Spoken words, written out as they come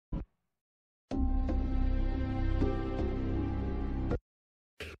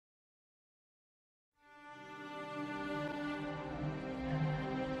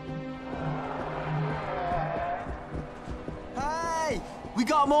We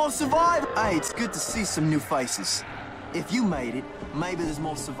got more survivors! Hey, it's good to see some new faces. If you made it, maybe there's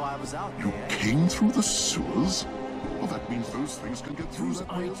more survivors out there. You came through the sewers? Well, that means those things can get through Whose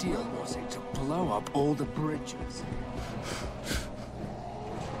that way as idea well. was it to blow up all the bridges?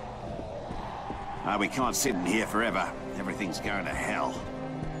 We can't sit in here forever. Everything's going to hell.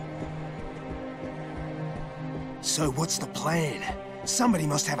 So what's the plan? Somebody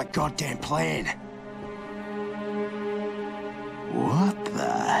must have a goddamn plan. What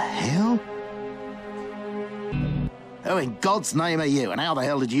the hell? Who in God's name are you, and how the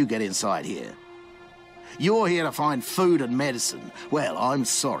hell did you get inside here? You're here to find food and medicine. Well, I'm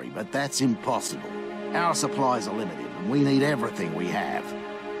sorry, but that's impossible. Our supplies are limited, and we need everything we have.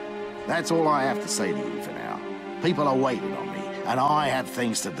 That's all I have to say to you for now. People are waiting on me, and I have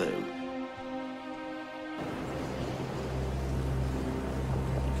things to do.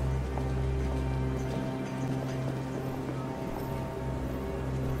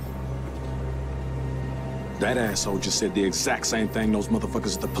 That asshole just said the exact same thing those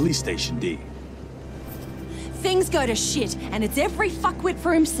motherfuckers at the police station did. Things go to shit, and it's every fuckwit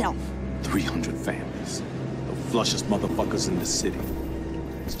for himself. 300 families. The flushest motherfuckers in the city.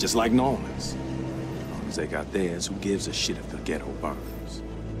 It's just like Norman's. As long as they got theirs, who gives a shit if the ghetto burns?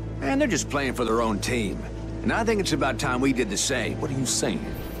 Man, they're just playing for their own team. And I think it's about time we did the same. What are you saying?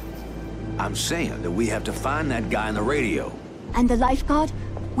 I'm saying that we have to find that guy on the radio. And the lifeguard?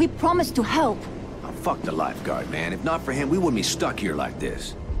 We promised to help. Oh, fuck the lifeguard, man. If not for him, we wouldn't be stuck here like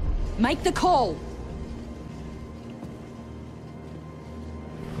this. Make the call.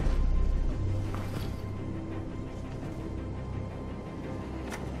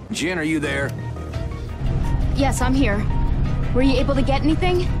 Jen, are you there? Yes, I'm here. Were you able to get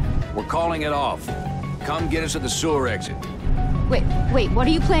anything? We're calling it off. Come get us at the sewer exit. Wait, what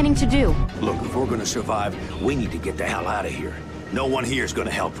are you planning to do? Look, if we're gonna survive, we need to get the hell out of here. No one here is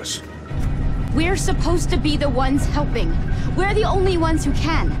gonna help us. We're supposed to be the ones helping. We're the only ones who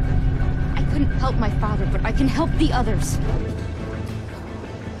can. I couldn't help my father, but I can help the others.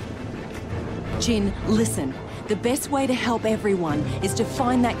 Jin, listen. The best way to help everyone is to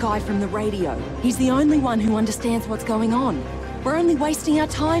find that guy from the radio. He's the only one who understands what's going on. We're only wasting our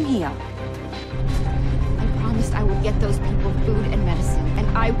time here. I promised I would get those people food and medicine,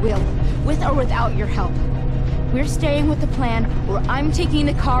 and I will, with or without your help. We're staying with the plan, or I'm taking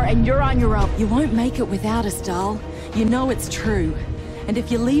the car and you're on your own. You won't make it without us, doll. You know it's true. And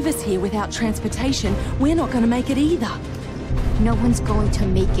if you leave us here without transportation, we're not going to make it either. No one's going to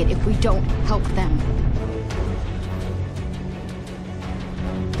make it if we don't help them.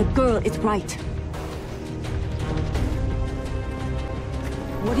 The girl is right.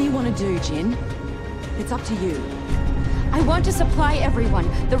 What do you want to do, Jin? It's up to you. I want to supply everyone.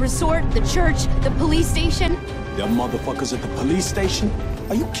 The resort, the church, the police station. Them motherfuckers at the police station?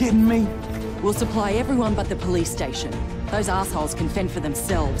 Are you kidding me? We'll supply everyone but the police station. Those assholes can fend for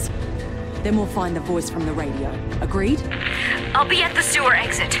themselves. Then we'll find the voice from the radio. Agreed? I'll be at the sewer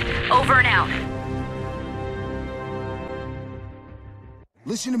exit. Over and out.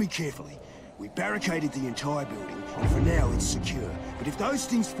 Listen to me carefully. We barricaded the entire building, and for now it's secure. But if those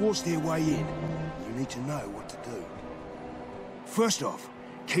things force their way in, you need to know what to do. First off,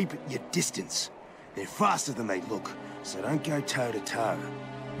 keep at your distance. They're faster than they look, so don't go toe-to-toe.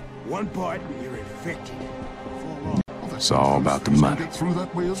 One bite and you're infected. It's all about the money. Get through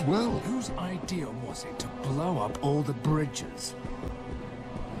that way as well. Whose idea was it to blow up all the bridges?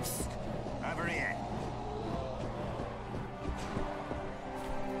 Over here.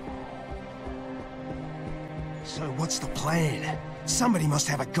 So what's the plan? Somebody must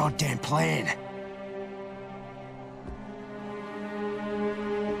have a goddamn plan.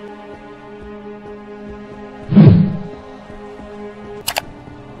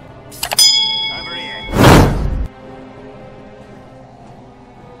 Over here.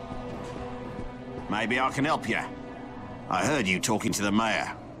 Maybe I can help you. I heard you talking to the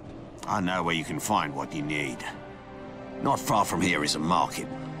mayor. I know where you can find what you need. Not far from here is a market.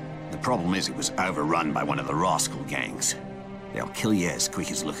 The problem is it was overrun by one of the rascal gangs. They'll kill you as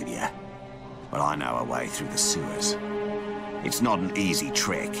quick as look at you. But I know a way through the sewers. It's not an easy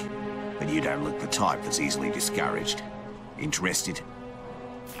trek, but you don't look the type that's easily discouraged. Interested?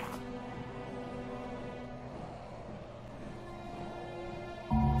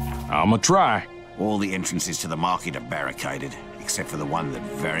 I'ma try. All the entrances to the market are barricaded, except for the one that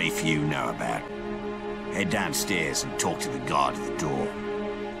very few know about. Head downstairs and talk to the guard at the door.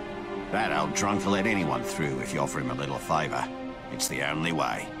 That old drunk will let anyone through if you offer him a little favor. It's the only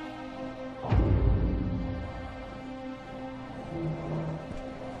way.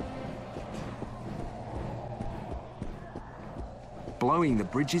 Blowing the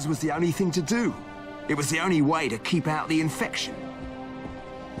bridges was the only thing to do. It was the only way to keep out the infection.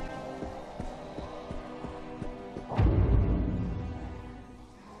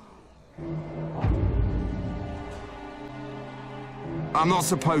 I'm not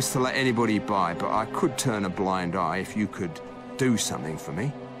supposed to let anybody by, but I could turn a blind eye if you could do something for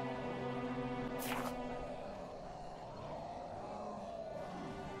me.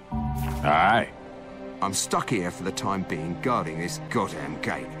 Aye. I'm stuck here for the time being, guarding this goddamn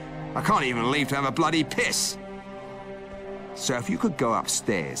gate. I can't even leave to have a bloody piss. So if you could go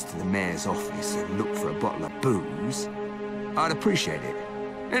upstairs to the mayor's office and look for a bottle of booze, I'd appreciate it.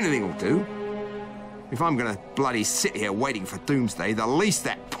 Anything will do. If I'm gonna bloody sit here waiting for doomsday, the least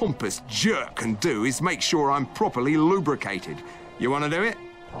that pompous jerk can do is make sure I'm properly lubricated. You wanna do it?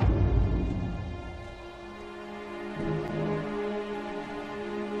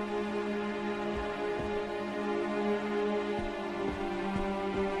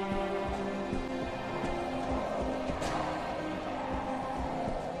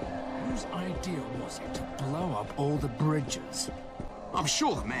 Whose idea was it to blow up all the bridges? I'm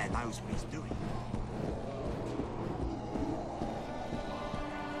sure the man knows what he's doing.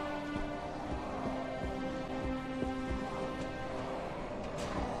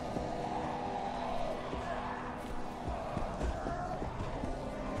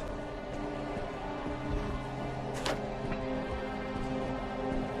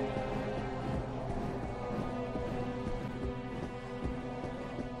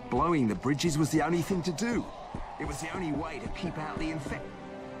 Blowing the bridges was the only thing to do. It was the only way to keep out the infection.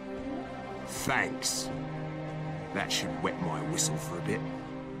 Thanks. That should wet my whistle for a bit.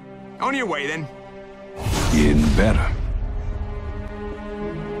 On your way, then. Getting better.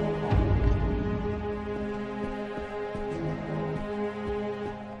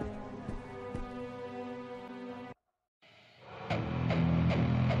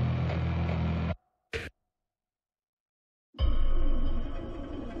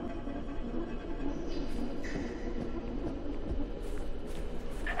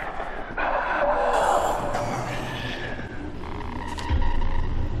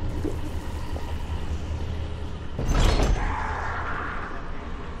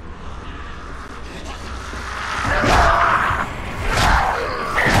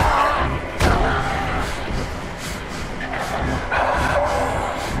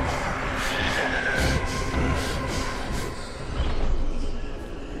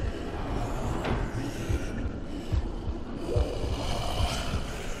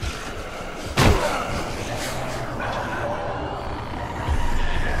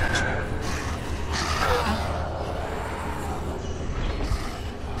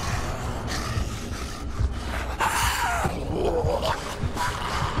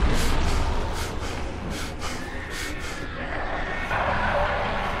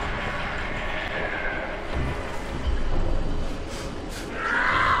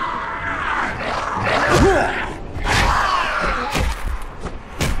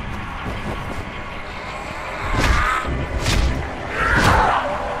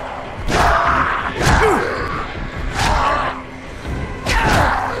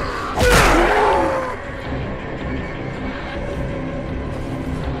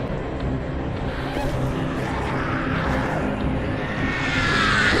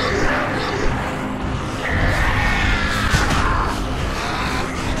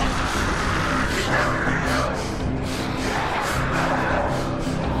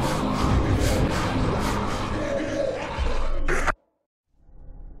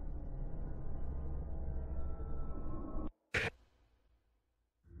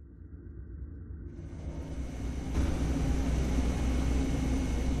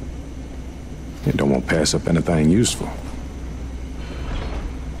 You don't want to pass up anything useful.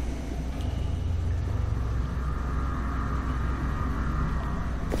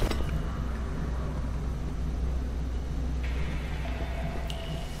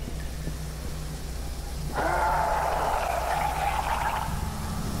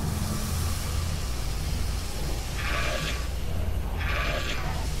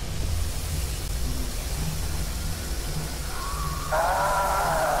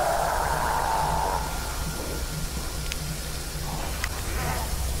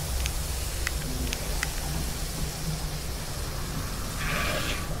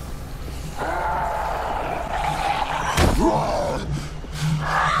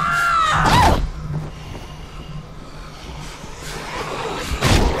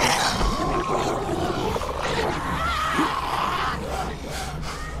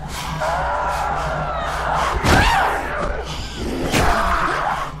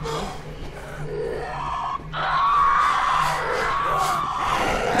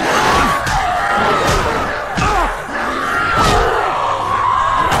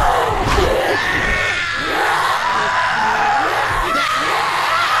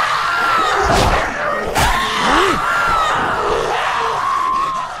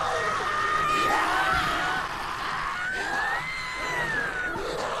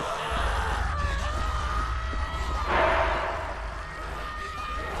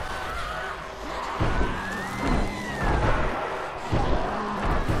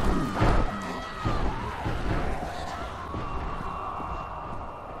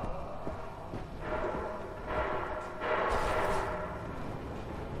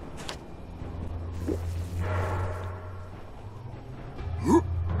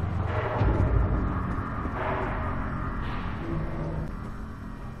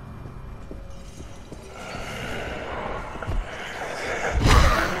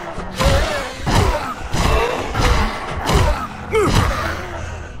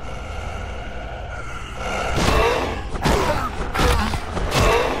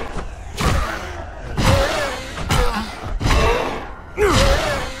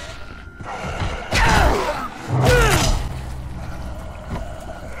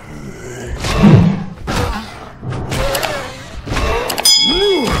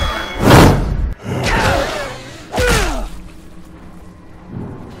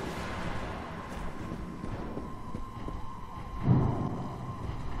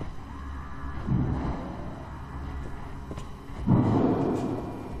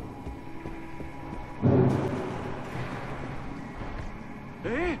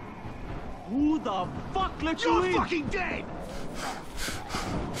 the fuck let you in? You're fucking dead!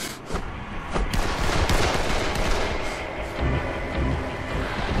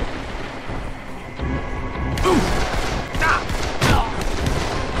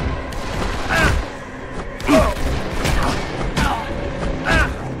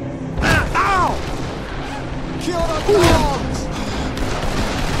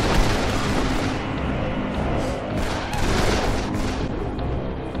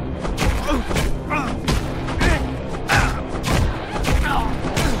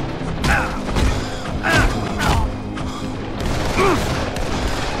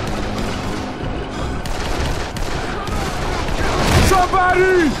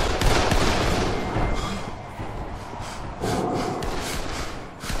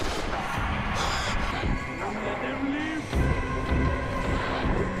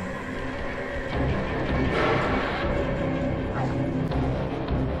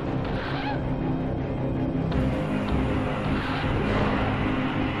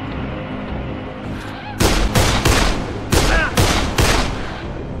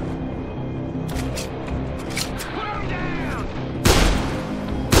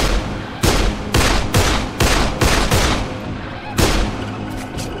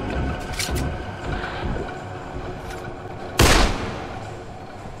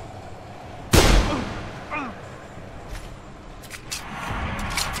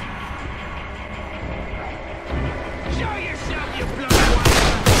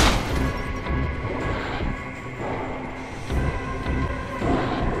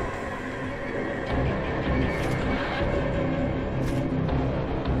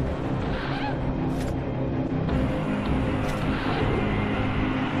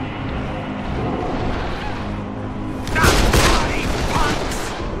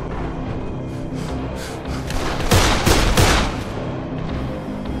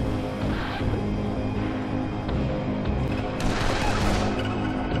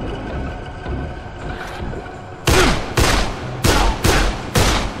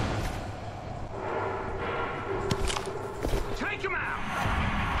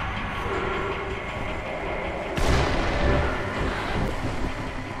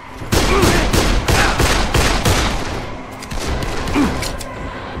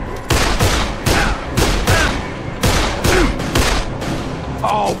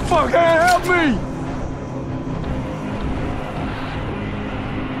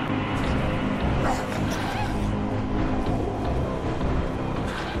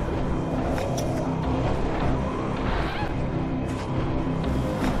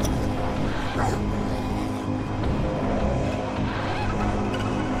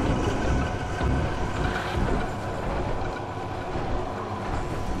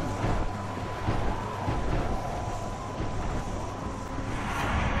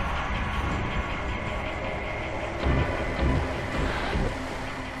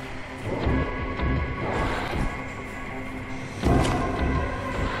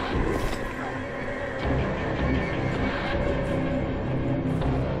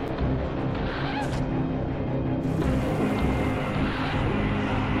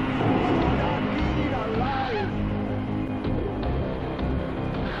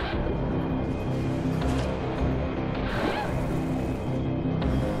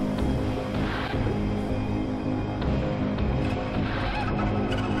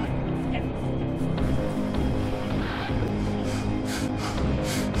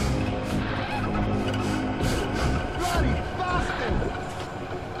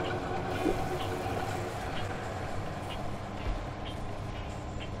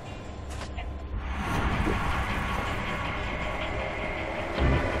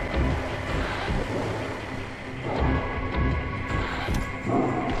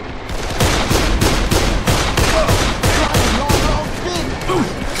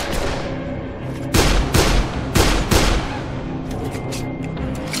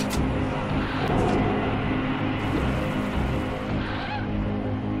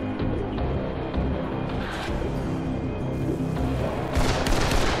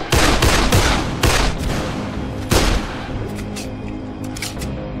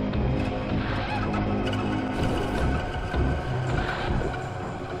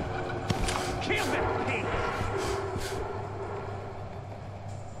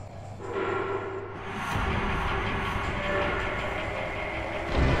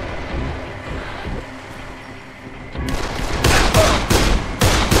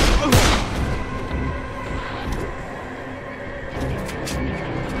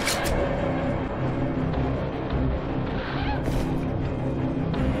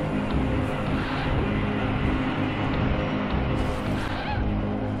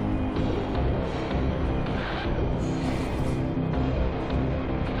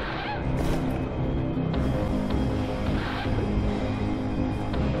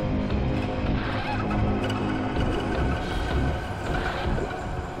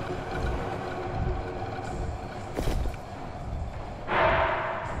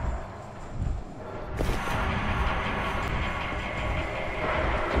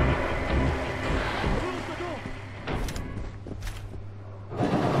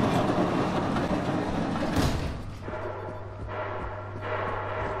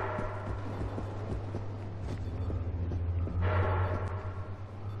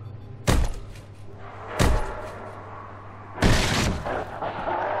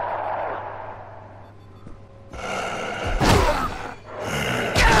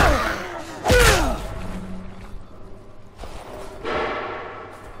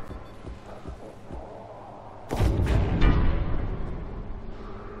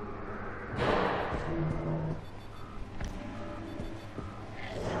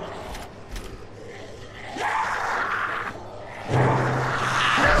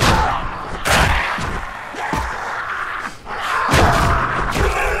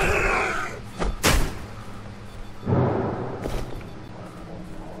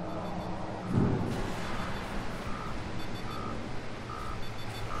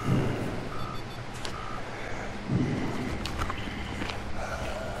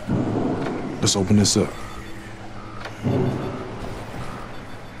 let's open this up.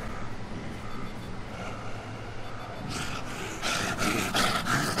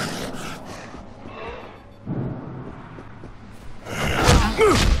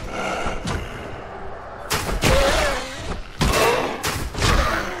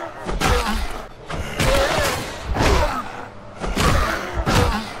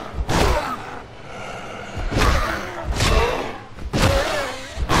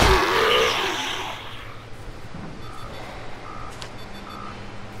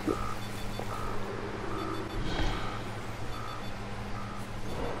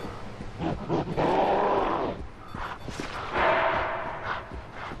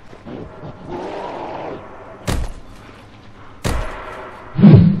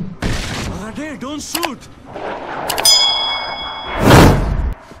 Don't shoot!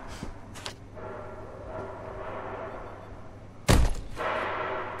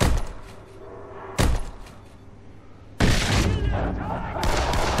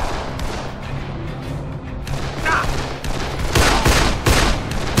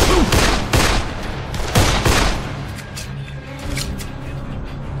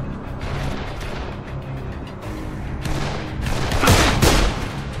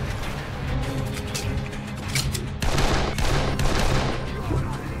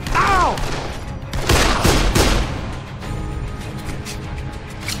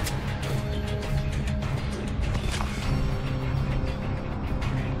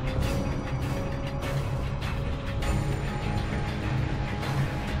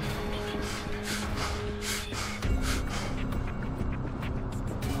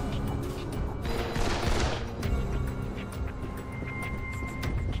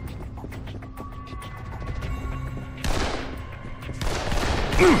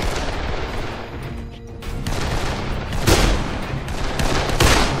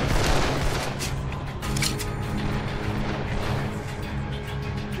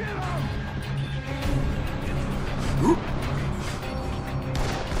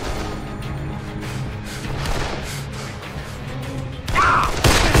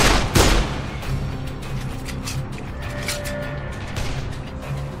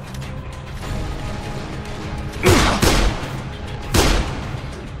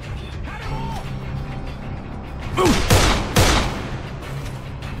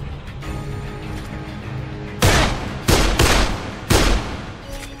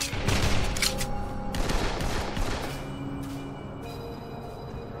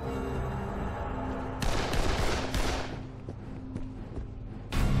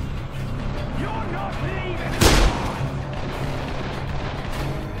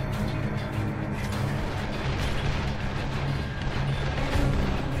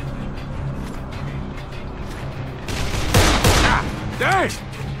 Dang!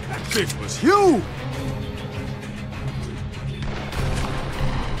 That bitch was you!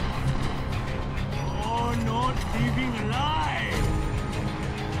 Oh, not leaving alive!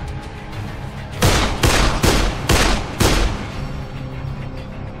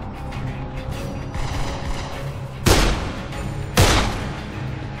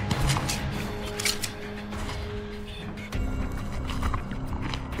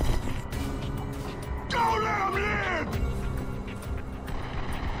 Don't let him live!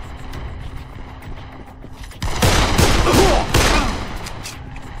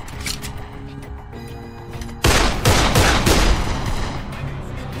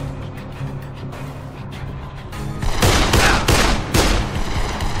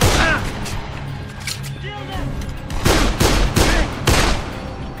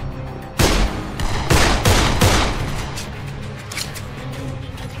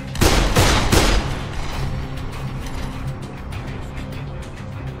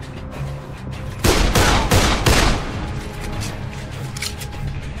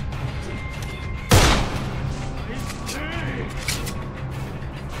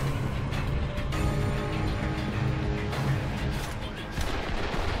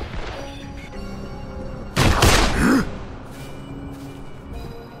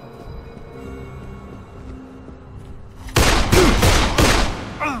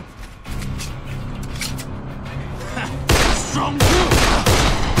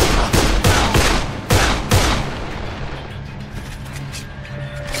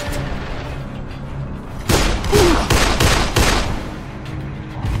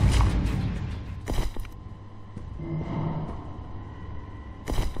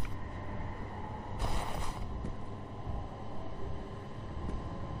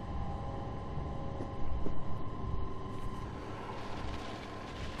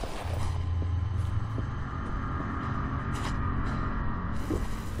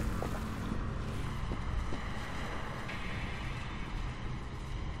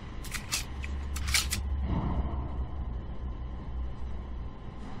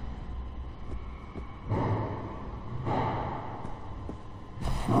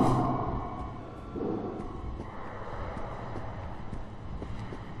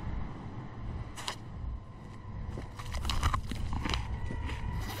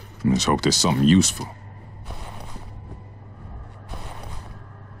 Let's hope there's something useful.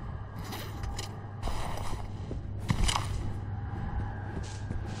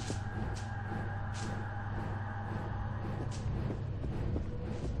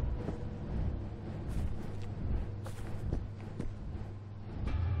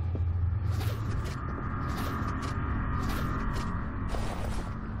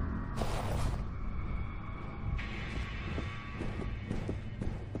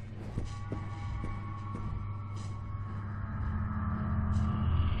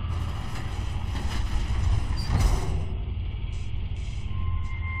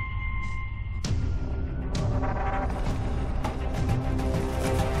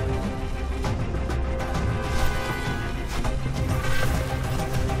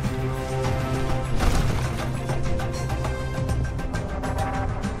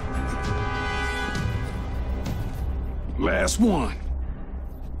 Last one.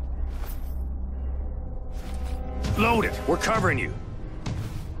 Load it. We're covering you.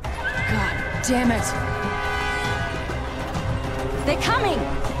 God damn it. They're coming!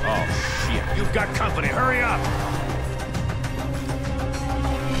 Oh, shit. You've got company. Hurry up!